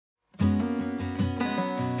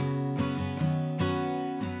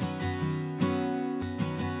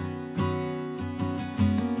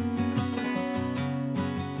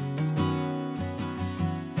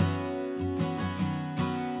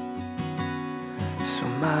So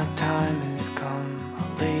my time has come,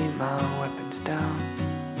 I'll lay my weapons down.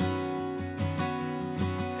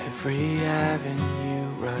 Every avenue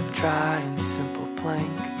run dry and simple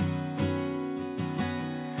blank,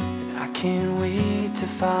 and I can't wait to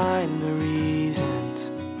find the reasons.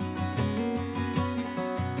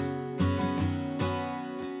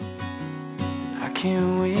 I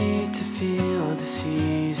can't wait to feel the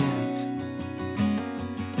seasons.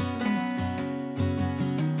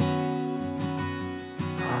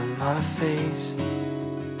 On my face,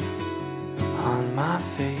 on my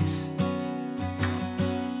face,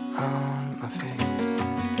 on my face.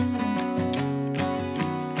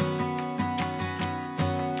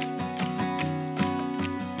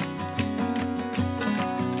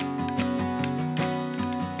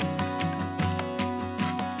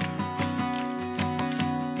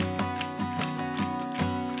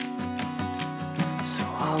 So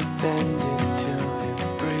I'll bend it till it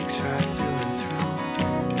breaks right through and through.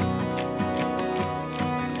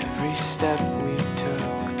 Every step we took,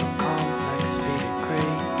 a complex faded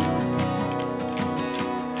grape.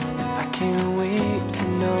 I can't wait to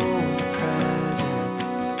know the present.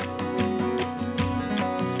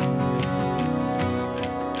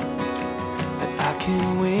 But I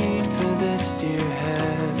can't wait for this dear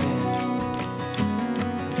heaven.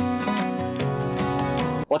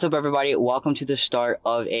 What's up, everybody? Welcome to the start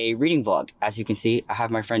of a reading vlog. As you can see, I have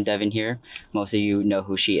my friend Devin here. Most of you know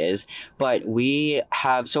who she is, but we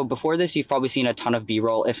have, so before this, you've probably seen a ton of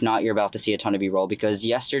B-roll. If not, you're about to see a ton of B-roll because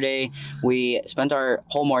yesterday we spent our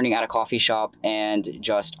whole morning at a coffee shop and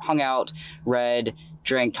just hung out, read,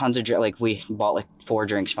 drank tons of like we bought like 4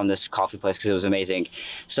 drinks from this coffee place because it was amazing.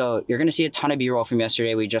 So you're gonna see a ton of B-roll from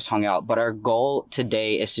yesterday. We just hung out, but our goal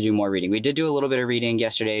today is to do more reading. We did do a little bit of reading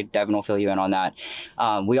yesterday. Devin will fill you in on that.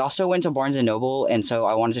 We also went to Barnes & Noble, and so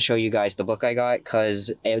I wanted to show you guys the book I got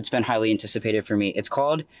because it's been highly anticipated for me. It's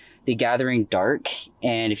called The Gathering Dark,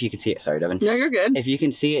 and if you can see it, sorry Devin. No, you're good. If you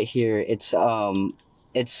can see it here, it's an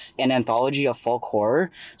anthology of folk horror.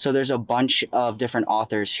 So there's a bunch of different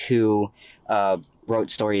authors who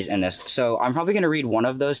wrote stories in this. So I'm probably going to read one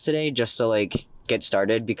of those today just to like get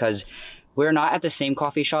started because we're not at the same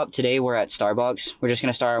coffee shop. Today we're at Starbucks. We're just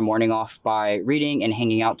going to start our morning off by reading and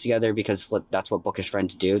hanging out together because that's what bookish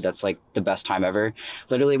friends do. That's like the best time ever.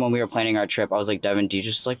 Literally when we were planning our trip, I was like, Devin, do you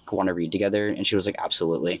just like want to read together? And she was like,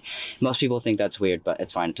 absolutely. Most people think that's weird, but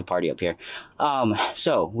it's fine. It's a party up here.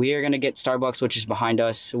 So we are going to get Starbucks, which is behind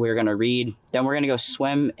us. We're going to read, then we're going to go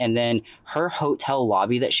swim. And then her hotel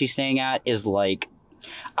lobby that she's staying at is like,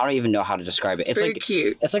 I don't even know how to describe it. It's very like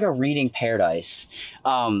cute. It's like a reading paradise.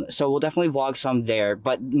 So we'll definitely vlog some there,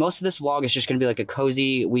 but most of this vlog is just going to be like a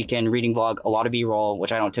cozy weekend reading vlog, a lot of B-roll,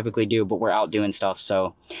 which I don't typically do, but we're out doing stuff.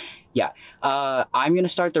 So yeah, I'm going to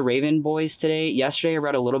start the Raven Boys today. Yesterday, I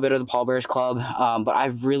read a little bit of the Pallbearers Club, but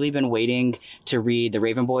I've really been waiting to read the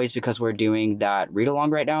Raven Boys because we're doing that read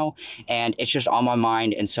along right now, and it's just on my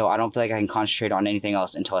mind, and so I don't feel like I can concentrate on anything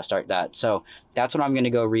else until I start that. So that's what I'm going to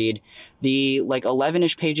go read. The like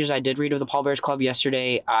 11-ish pages I did read of the Pallbearers Club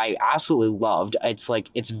yesterday, I absolutely loved. It's like,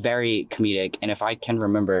 it's very comedic, and if I can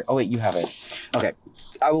remember, oh wait, you have it. Okay.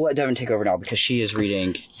 I will let Devin take over now because she is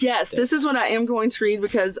reading. Yes, this is what I am going to read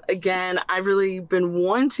because, again, I've really been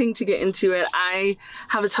wanting to get into it. I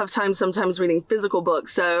have a tough time sometimes reading physical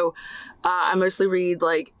books, so I mostly read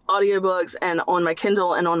like audiobooks and on my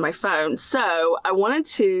Kindle and on my phone. So I wanted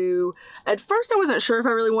to, at first I wasn't sure if I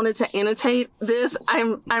really wanted to annotate this.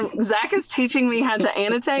 Zach is teaching me how to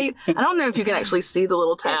annotate. I don't know if you can actually see the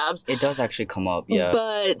little tabs. It does actually come up, yeah.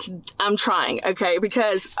 But I'm trying, okay?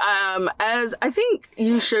 Because as I think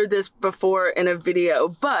you showed this before in a video,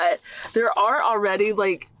 but there are already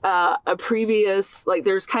like a previous, like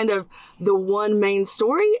there's kind of the one main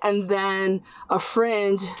story and then a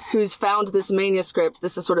friend who's found this manuscript,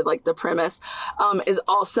 this is sort of like the premise, is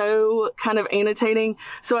also kind of annotating.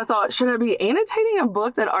 So I thought, should I be annotating a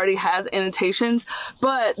book that already has annotations?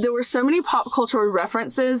 But there were so many pop culture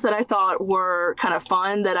references that I thought were kind of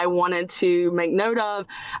fun that I wanted to make note of.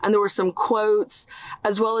 And there were some quotes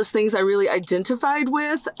as well as things I really identified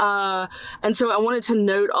with. And so I wanted to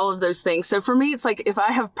note all of those things. So for me, it's like if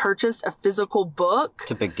I have purchased a physical book,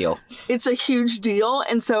 it's a big deal. It's a huge deal.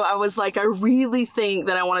 And so I was like, I really think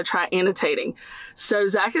that I want to try annotating. So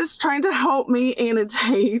Zach is trying to help me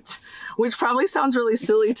annotate, which probably sounds really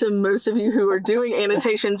silly to most of you who are doing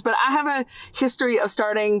annotations, but I have a history of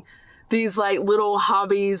starting these like little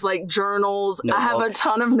hobbies, like journals. Notebooks. I have a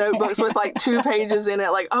ton of notebooks with like 2 pages in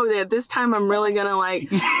it. Like, oh yeah, this time I'm really gonna like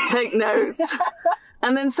take notes.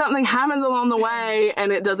 and then something happens along the way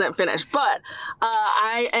and it doesn't finish. But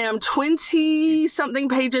I am 20 something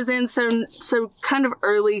pages in, so kind of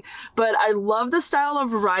early, but I love the style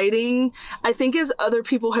of writing. I think, as other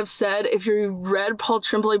people have said, if you've read Paul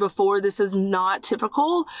Tremblay before, this is not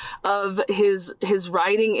typical of his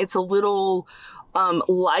writing. It's a little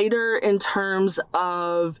lighter in terms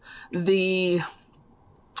of the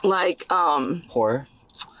horror.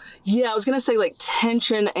 Yeah, I was gonna say like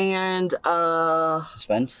tension and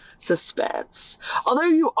suspense. Although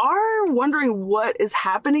you are wondering what is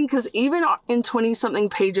happening, because even in 20 something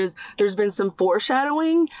pages there's been some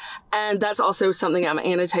foreshadowing, and that's also something I'm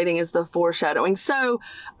annotating, is the foreshadowing. So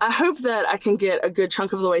I hope that I can get a good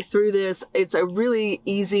chunk of the way through this. It's a really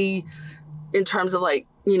easy, in terms of like,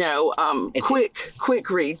 you know, quick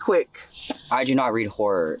read. I do not read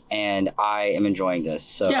horror, and I am enjoying this.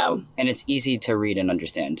 So yeah. And it's easy to read and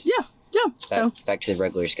understand. Yeah. Back to the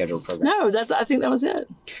regular scheduled program. No, I think that was it.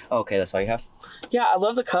 Okay, that's all you have? Yeah, I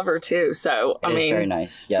love the cover too. So I mean, very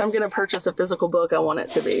nice. Yes. If I'm gonna purchase a physical book, I want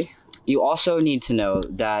it to be. You also need to know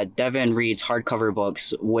that Devin reads hardcover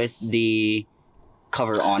books with the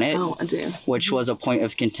cover on it. Oh, I do. Which was a point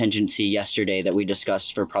of contingency yesterday that we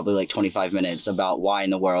discussed for probably like 25 minutes about why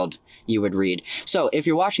in the world you would read. So if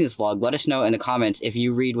you're watching this vlog, let us know in the comments if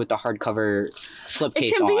you read with the hardcover slipcase on.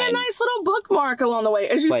 It can be a nice little bookmark along the way.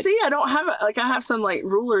 As you see, I don't have it. Like, I have some like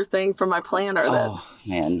ruler thing for my planner. Oh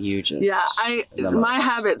man, you just... Yeah, my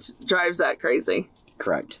habits drives that crazy.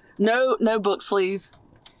 Correct. No book sleeve.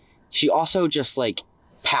 She also just like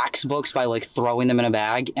packs books by like throwing them in a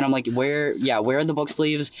bag, and I'm like, where are the book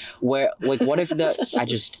sleeves? Where, like, what if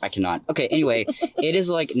I cannot. Okay, anyway, it is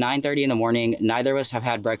like 9:30 in the morning. Neither of us have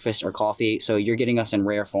had breakfast or coffee, so you're getting us in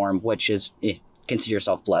rare form, which is consider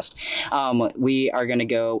yourself blessed. We are gonna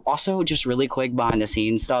go, also just really quick behind the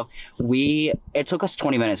scenes stuff. It took us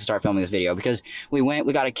 20 minutes to start filming this video because we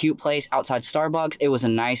got a cute place outside Starbucks. It was a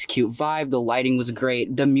nice cute vibe. The lighting was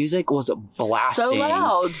great. The music was blasting. So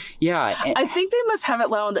loud. Yeah. I think they must have it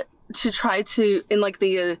loud to try to, in like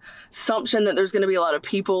the assumption that there's going to be a lot of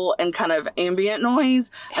people and kind of ambient noise,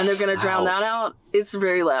 and they're going to drown that out. It's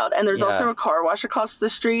very loud. And there's also a car wash across the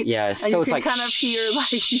street. Yeah, and so you it's can like kind of hear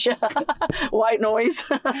like white noise.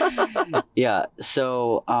 Yeah,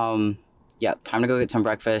 so yeah, time to go get some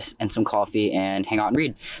breakfast and some coffee and hang out and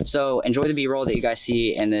read. So enjoy the B-roll that you guys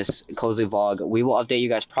see in this cozy vlog. We will update you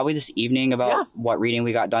guys probably this evening about what reading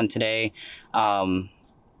we got done today.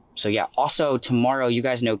 So yeah, also tomorrow, you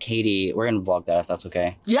guys know Katie. We're gonna vlog that if that's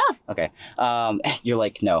okay. Yeah. Okay. You're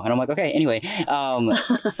like, no. And I'm like, okay, anyway.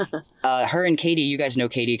 Her and Katie, you guys know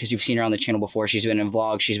Katie because you've seen her on the channel before. She's been in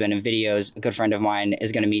vlogs, she's been in videos. A good friend of mine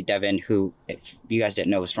is gonna meet Devin, who, if you guys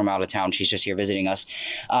didn't know, is from out of town. She's just here visiting us.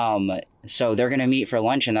 So they're gonna meet for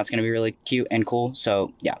lunch, and that's gonna be really cute and cool.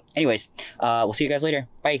 So yeah, anyways, we'll see you guys later.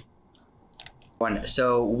 Bye.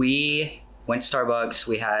 So we went to Starbucks.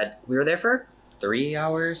 We were there for 3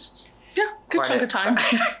 hours. Yeah, good chunk of time. I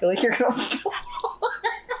feel like you're gonna...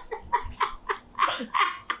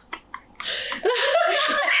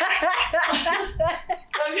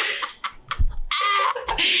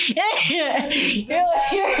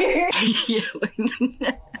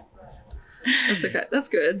 That's okay. That's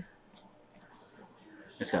good.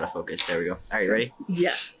 It's gotta focus. There we go. All right, ready?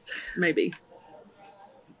 Yes, maybe.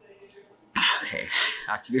 Okay,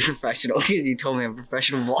 I have to be professional because you told me I'm a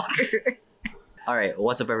professional vlogger. All right,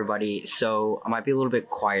 what's up, everybody? So I might be a little bit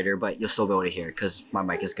quieter, but you'll still be able to hear because my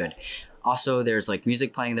mic is good. Also, there's like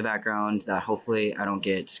music playing in the background that hopefully I don't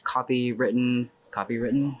get copywrote.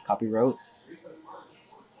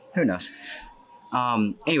 Who knows?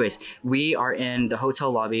 Anyways, we are in the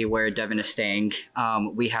hotel lobby where Devin is staying.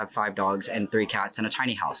 We have 5 dogs and 3 cats and a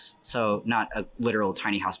tiny house. So not a literal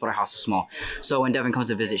tiny house, but our house is small. So when Devin comes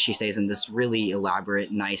to visit, she stays in this really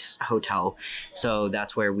elaborate, nice hotel. So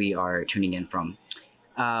that's where we are tuning in from.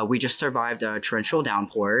 We just survived a torrential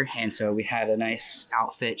downpour, and so we had a nice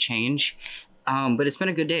outfit change. But it's been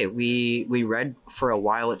a good day. We read for a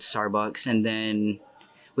while at Starbucks, and then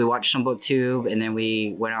we watched some booktube, and then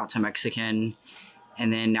we went out to Mexican,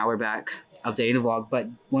 and then now we're back updating the vlog. But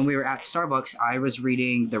when we were at Starbucks, I was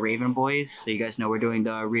reading The Raven Boys. So you guys know we're doing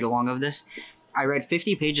the read along of this. I read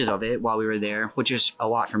 50 pages of it while we were there, which is a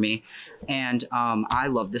lot for me. And I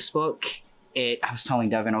love this book. I was telling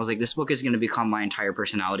Devin, I was like, this book is going to become my entire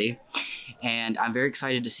personality. And I'm very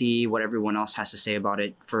excited to see what everyone else has to say about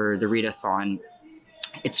it for the readathon.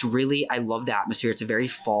 It's really, I love the atmosphere. It's a very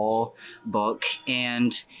fall book,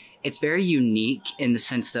 and it's very unique in the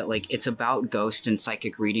sense that like it's about ghosts and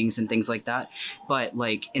psychic readings and things like that. But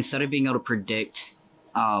like instead of being able to predict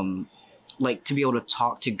like to be able to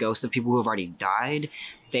talk to ghosts of people who have already died.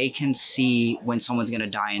 They can see when someone's going to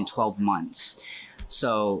die in 12 months.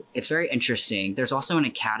 So it's very interesting. There's also an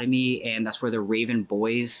academy, and that's where the Raven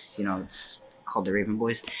Boys, you know, it's called the Raven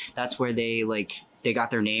Boys. That's where they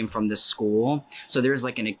got their name from this school. So there's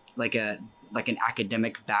like an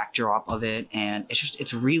academic backdrop of it, and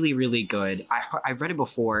it's really, really good. I've read it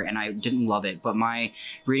before and I didn't love it, but my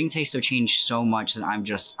reading tastes have changed so much that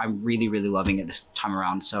I'm really, really loving it this time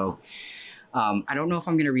around. So I don't know if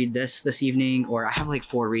I'm gonna read this evening, or I have like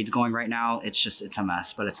 4 reads going right now. It's a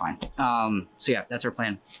mess, but it's fine. So yeah, that's our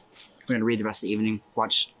plan. We're gonna read the rest of the evening,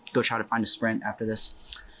 go try to find a sprint after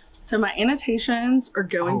this. So my annotations are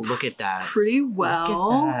going look at that. pretty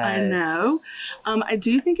well. I know. I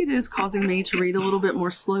do think it is causing me to read a little bit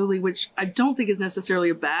more slowly, which I don't think is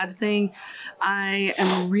necessarily a bad thing. I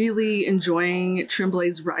am really enjoying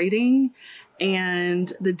Tremblay's writing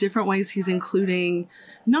and the different ways he's including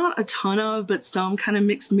not a ton of, but some kind of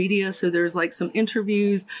mixed media. So there's like some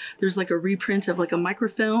interviews, there's like a reprint of like a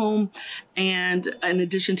microfilm, and in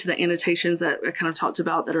addition to the annotations that I kind of talked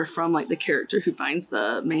about that are from like the character who finds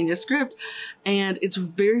the manuscript. And it's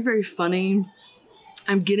very, very funny.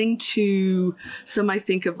 I'm getting to some, I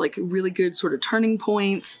think, of like really good sort of turning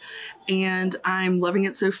points, and I'm loving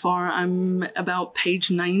it so far. I'm about page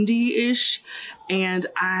 90-ish, and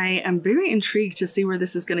I am very intrigued to see where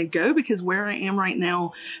this is going to go, because where I am right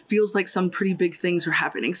now feels like some pretty big things are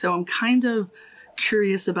happening. So I'm kind of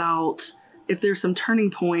curious about if there's some turning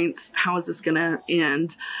points, how is this going to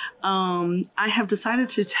end? I have decided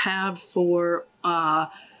to tab for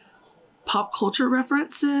pop culture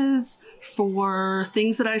references, for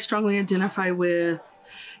things that I strongly identify with,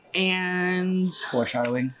 and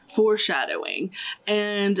Foreshadowing.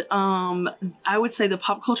 And I would say the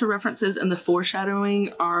pop culture references and the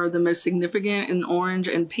foreshadowing are the most significant in orange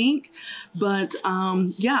and pink. But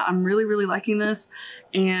yeah, I'm really, really liking this.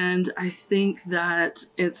 And I think that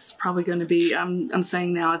it's probably going to be, I'm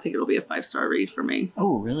saying now, I think it'll be a 5-star read for me.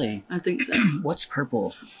 Oh, really? I think so. What's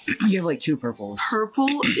purple? You have like 2 purples. Purple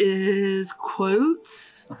is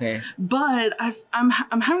quotes. Okay. But I'm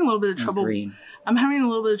having a little bit of trouble. Green. I'm having a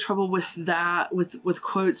little bit of trouble with that, with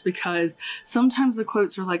quotes, because sometimes the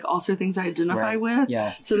quotes are like also things I identify with.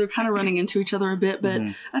 Yeah. So they're kind of running into each other a bit, but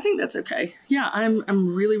I think that's okay. Yeah,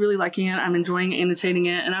 I'm really, really liking it. I'm enjoying annotating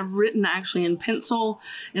it, and I've written actually in pencil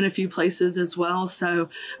in a few places as well. So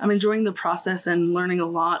I'm enjoying the process and learning a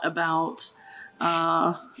lot about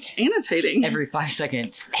annotating. Every 5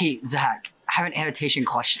 seconds. Hey, Zach, I have an annotation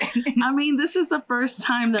question. I mean, this is the first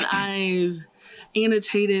time that I've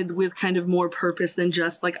annotated with kind of more purpose than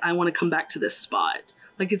just like, I want to come back to this spot.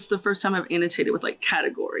 Like, it's the first time I've annotated with like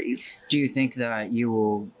categories. Do you think that you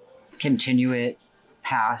will continue it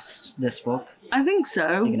past this book? I think so.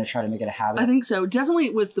 You're going to try to make it a habit? I think so. Definitely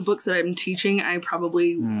with the books that I'm teaching, I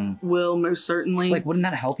probably will, most certainly. Like, wouldn't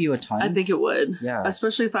that help you a ton? I think it would. Yeah.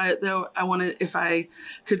 Especially if I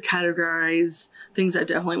could categorize things I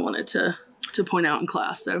definitely wanted to point out in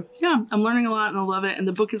class. So yeah, I'm learning a lot and I love it. And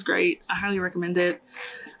the book is great. I highly recommend it.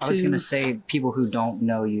 I was going to say, people who don't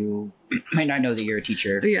know you might not know that you're a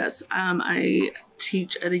teacher. Yes. I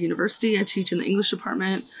teach at a university. I teach in the English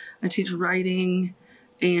department. I teach writing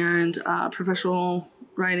and professional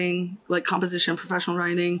writing, like composition, professional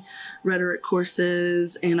writing, rhetoric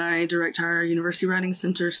courses, and I direct our university writing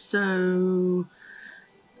center. So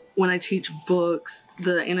when I teach books,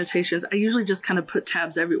 the annotations, I usually just kind of put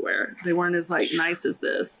tabs everywhere. They weren't as like nice as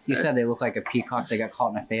this. So. You said they look like a peacock that got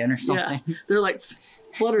caught in a fan or something. Yeah, they're like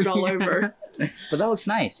fluttered all over. But that looks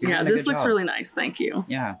nice. Yeah, this looks really nice. Thank you.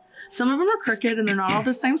 Yeah. Some of them are crooked and they're not all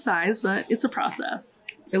the same size, but it's a process.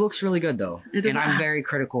 It looks really good though. And I'm very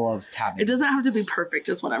critical of tabbing. It doesn't have to be perfect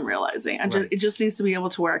is what I'm realizing. It just needs to be able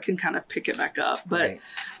to where I can kind of pick it back up. But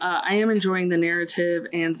I am enjoying the narrative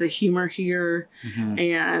and the humor here.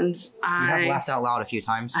 And you have laughed out loud a few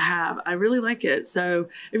times. I have. I really like it. So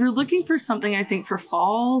if you're looking for something, I think for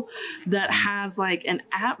fall that has like an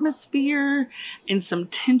atmosphere and some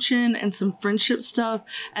tension and some friendship stuff,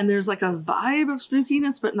 and there's like a vibe of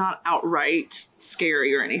spookiness, but not outright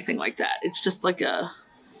scary or anything like that. It's just like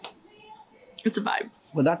it's a vibe.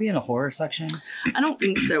 Would that be in a horror section? I don't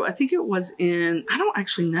think so. I think it was in, I don't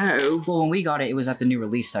actually know. Well, when we got it, it was at the new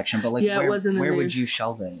release section, but like, yeah, where would you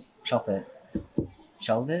shelve it? Shelf it?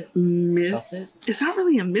 It's not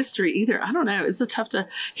really a mystery either. I don't know. It's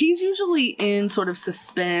he's usually in sort of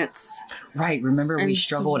suspense. Right. Remember we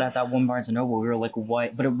struggled at that one Barnes & Noble. We were like,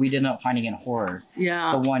 what? But we ended up finding it in horror.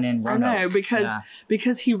 Yeah. The one in Roanoke. I know,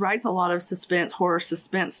 because he writes a lot of horror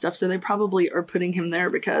suspense stuff. So they probably are putting him there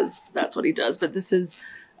because that's what he does. But this is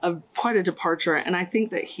quite a departure. And I think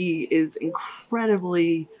that he is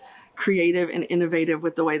incredibly creative and innovative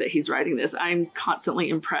with the way that he's writing this. I'm constantly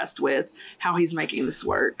impressed with how he's making this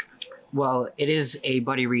work. Well, it is a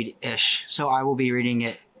buddy read-ish, so I will be reading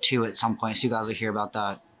it too at some point, so you guys will hear about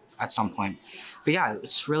that at some point. But yeah,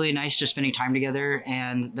 it's really nice just spending time together,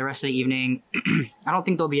 and the rest of the evening, I don't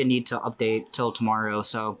think there'll be a need to update till tomorrow,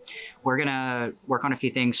 so we're gonna work on a few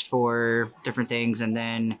things for different things, and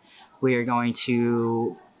then we are going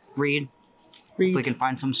to read. If we can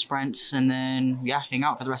find some sprints, and then yeah, hang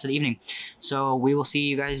out for the rest of the evening. So we will see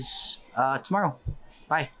you guys tomorrow.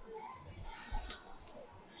 Bye.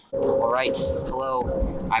 All right,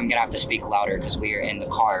 hello. I'm gonna have to speak louder because we are in the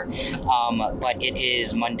car. But it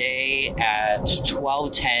is Monday at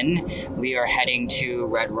 12:10. We are heading to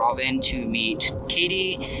Red Robin to meet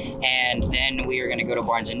Katie, and then we are gonna go to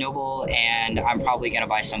Barnes and Noble, and I'm probably gonna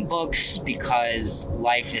buy some books because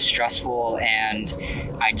life is stressful and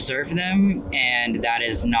I deserve them, and that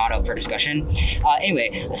is not up for discussion.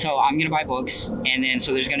 Anyway, so I'm gonna buy books, and then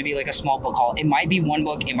so there's gonna be like a small book haul. It might be 1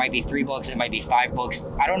 book, it might be 3 books, it might be 5 books.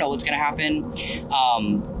 I don't know what's gonna happen.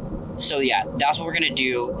 So yeah, that's what we're gonna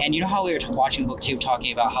do. And you know how we were watching booktube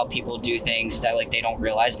talking about how people do things that like they don't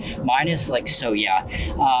realize? Mine is like, so yeah.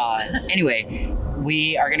 Anyway,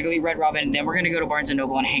 we are gonna go eat Red Robin, and then we're gonna go to Barnes and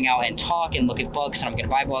Noble and hang out and talk and look at books, and I'm gonna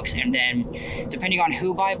buy books, and then depending on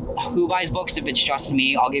who buys books, if it's just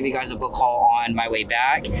me, I'll give you guys a book haul on my way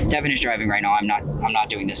back. Devin is driving right now. I'm not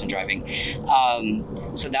doing this and driving.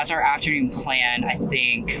 So that's our afternoon plan. I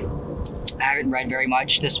think I haven't read very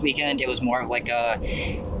much this weekend. It was more of like a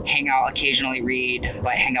hang out, occasionally read,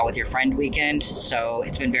 but hang out with your friend weekend. So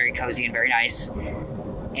it's been very cozy and very nice.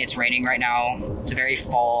 It's raining right now. It's very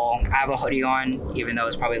fall. I have a hoodie on, even though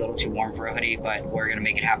it's probably a little too warm for a hoodie, but we're gonna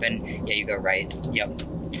make it happen. Yeah, you go right. Yep.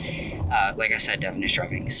 Like I said, Devin is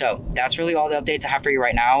driving. So that's really all the updates I have for you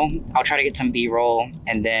right now. I'll try to get some B-roll,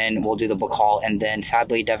 and then we'll do the book haul. And then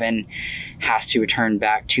sadly, Devin has to return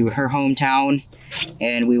back to her hometown,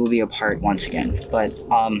 and we will be apart once again. But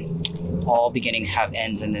all beginnings have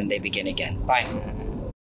ends, and then they begin again. Bye.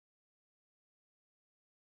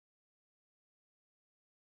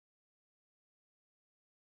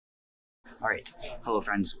 All right, hello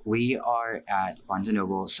friends. We are at Barnes &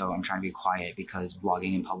 Noble, so I'm trying to be quiet because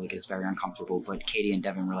vlogging in public is very uncomfortable, but Katie and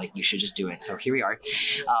Devin were like, you should just do it. So here we are,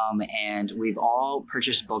 and we've all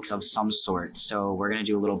purchased books of some sort, so we're gonna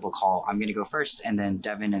do a little book haul. I'm gonna go first, and then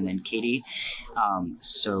Devin, and then Katie.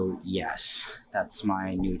 So yes, that's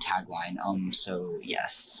my new tagline. So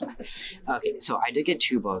yes. Okay, so I did get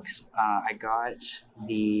 2 books. I got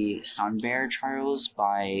the Sun Bear Trials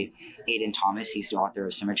by Aiden Thomas. He's the author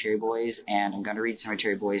of Cemetery Boys, and I'm gonna read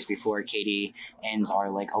Cemetery Boys before Katie ends our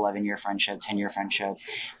like 11-year friendship, 10-year friendship.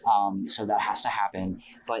 So that has to happen.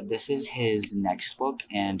 But this is his next book,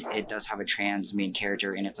 and it does have a trans main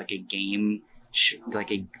character, and it's like a game,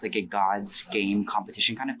 like a God's game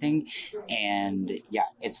competition kind of thing. And yeah,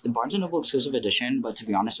 it's the Barnes & Noble exclusive edition, but to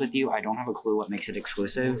be honest with you, I don't have a clue what makes it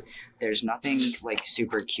exclusive. There's nothing like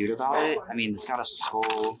super cute about it. I mean, it's got a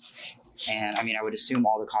skull, and I mean, I would assume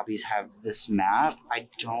all the copies have this map. I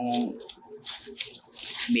don't,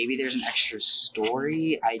 maybe there's an extra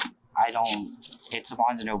story. I don't, it's a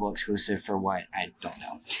Barnes & Noble exclusive for what? I don't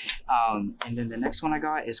know. And then the next one I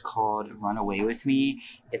got is called Run Away With Me.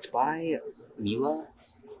 It's by Mila.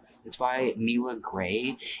 It's by Mila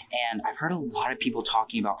Gray, and I've heard a lot of people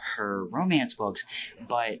talking about her romance books,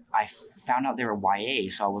 but I found out they were YA,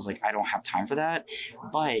 so I was like, I don't have time for that.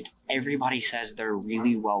 But everybody says they're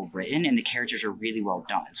really well written and the characters are really well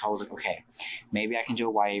done. So I was like, okay, maybe I can do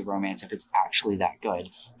a YA romance if it's actually that good.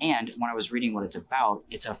 And when I was reading what it's about,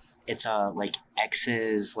 it's a like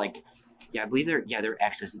exes, like, yeah, I believe they're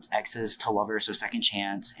exes. It's exes to lovers, so second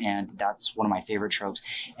chance, and that's one of my favorite tropes.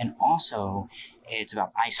 And also, it's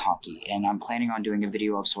about ice hockey, and I'm planning on doing a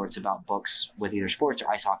video of sorts about books with either sports or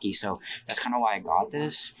ice hockey, so that's kind of why I got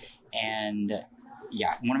this. And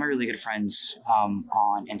yeah, one of my really good friends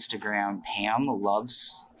on Instagram, Pam,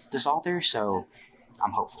 loves this author, so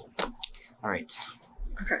I'm hopeful. All right.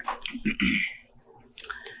 Okay.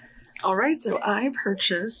 All right, so I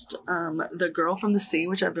purchased The Girl from the Sea,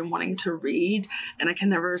 which I've been wanting to read, and I can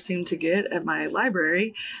never seem to get at my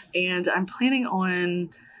library. And I'm planning on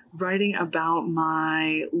writing about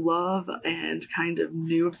my love and kind of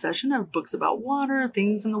new obsession of books about water,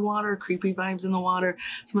 things in the water, creepy vibes in the water.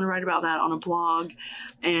 So I'm going to write about that on a blog.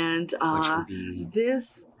 And Which will be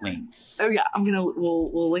this links. Oh yeah,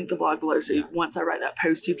 we'll link the blog below. So once I write that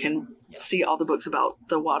post, you can see all the books about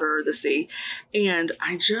the water or the sea. And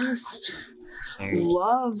I just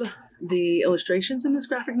love the illustrations in this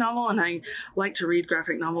graphic novel, and I like to read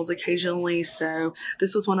graphic novels occasionally, so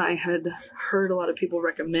this was one I had heard a lot of people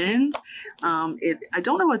recommend. I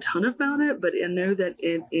don't know a ton about it, but I know that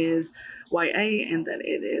it is YA and that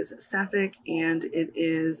it is sapphic, and it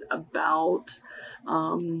is about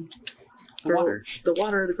the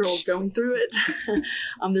girl going through it.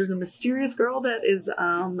 There's a mysterious girl that is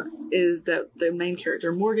that the main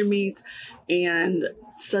character Morgan meets, and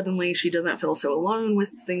suddenly she doesn't feel so alone with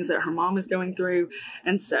things that her mom is going through,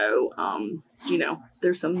 and so you know,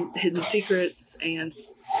 there's some hidden secrets and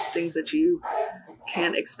things that you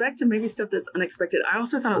can expect, and maybe stuff that's unexpected. I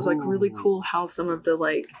also thought it was like really cool how some of the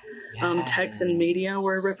like text and media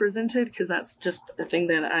were represented, because that's just a thing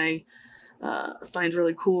that I find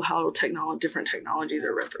really cool, how different technologies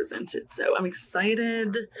are represented. So I'm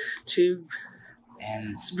excited to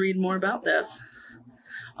read more about this.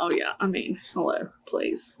 Oh yeah, I mean, hello,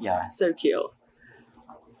 please. Yeah. So cute.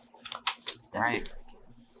 All right.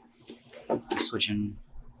 Switching.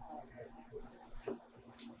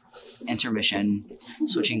 Intermission.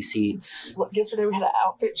 Switching seats. Yesterday we had an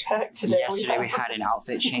outfit check. Yesterday we had an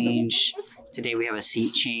outfit change. Today we have a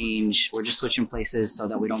seat change. We're just switching places so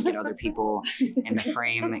that we don't get other people in the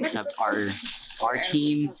frame except our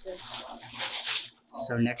team.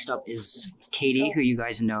 So next up is Katie, who you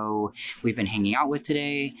guys know we've been hanging out with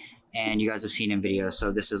today, and you guys have seen in videos.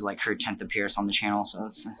 So this is like her 10th appearance on the channel. So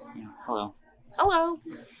it's hello. Hello.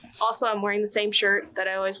 Also, I'm wearing the same shirt that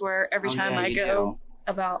I always wear every time I go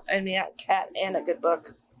about a cat and a good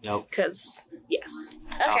book. Yep. Because, yes.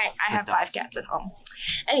 Okay, I have 5 cats at home.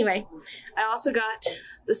 Anyway, I also got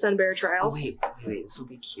the Sun Bear Trials. Oh, wait, this will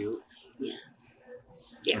be cute.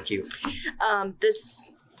 Yeah. Cute.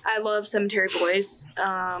 I love Cemetery Boys,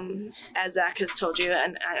 as Zach has told you,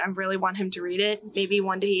 and I really want him to read it. Maybe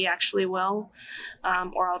one day he actually will,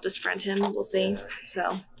 or I'll just friend him. We'll see.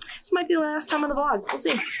 So this might be the last time on the vlog. We'll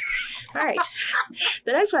see. All right.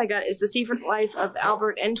 The next one I got is The Secret Life of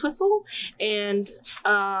Albert Entwistle, and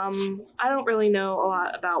I don't really know a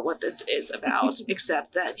lot about what this is about,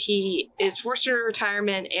 except that he is forced into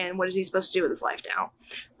retirement, and what is he supposed to do with his life now?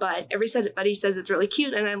 But everybody says it's really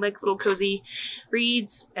cute, and I like little cozy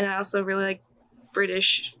reads, and I also really like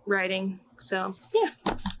British writing, so yeah.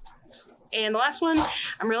 And the last one,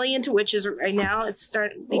 I'm really into witches right now. It's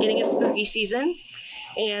beginning of spooky season,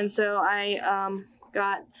 and so I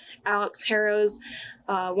got Alex Harrow's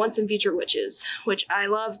Once and Future Witches, which I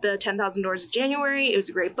love. The 10,000 Doors of January. It was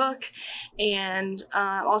a great book. And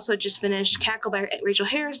also just finished Cackle by Rachel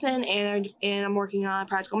Harrison, and I'm working on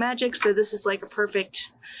Practical Magic, so this is like a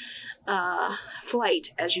perfect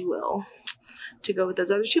flight, as you will, to go with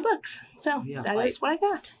those other 2 books. So that is what I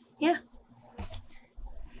got. Yeah.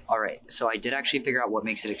 All right, so I did actually figure out what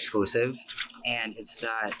makes it exclusive, and it's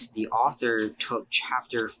that the author took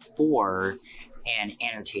chapter 4 and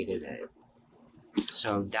annotated it.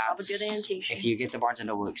 So that's a good annotation. If you get the Barnes &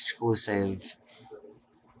 Noble exclusive,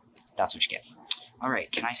 that's what you get. All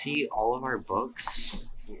right, can I see all of our books?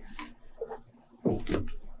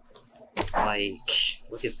 Like,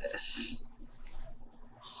 look at this.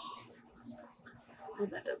 Oh,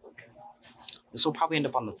 that does look good. This will probably end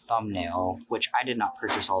up on the thumbnail, which I did not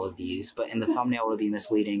purchase all of these, but in the thumbnail it would be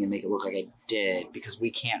misleading and make it look like I did, because we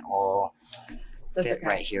can't all fit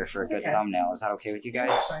right here for a good thumbnail. Is that okay with you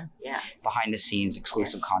guys? Yeah. Behind the scenes,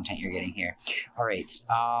 exclusive content you're getting here. All right.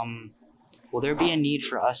 Will there be a need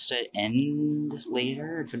for us to end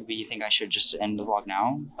later? Could you think I should just end the vlog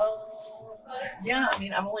now? Yeah, I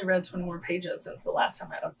mean, I've only read 20 more pages since the last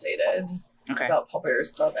time I updated. Okay. About Paul Bear's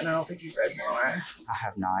Club, and I don't think you've read more. I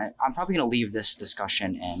have not. I'm probably going to leave this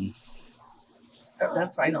discussion in. Oh,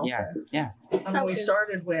 that's fine also. Yeah. I mean, we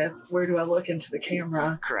started with, where do I look into the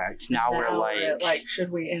camera? Correct. Now we're like,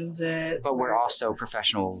 should we end it? But we're also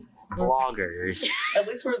professional vloggers. At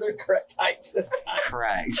least we're the correct heights this time.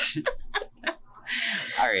 Correct.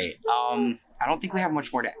 All right. I don't think we have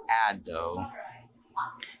much more to add, though.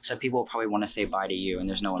 So people will probably want to say bye to you, and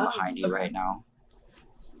there's no one behind you right now.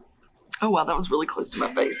 Oh, wow, that was really close to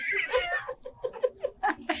my face.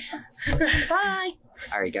 Bye.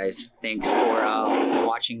 All right, guys. Thanks for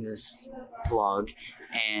watching this vlog,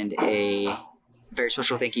 and a very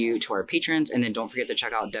special thank you to our patrons. And then don't forget to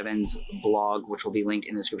check out Devin's blog, which will be linked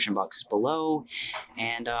in the description box below.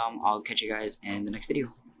 And I'll catch you guys in the next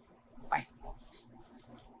video.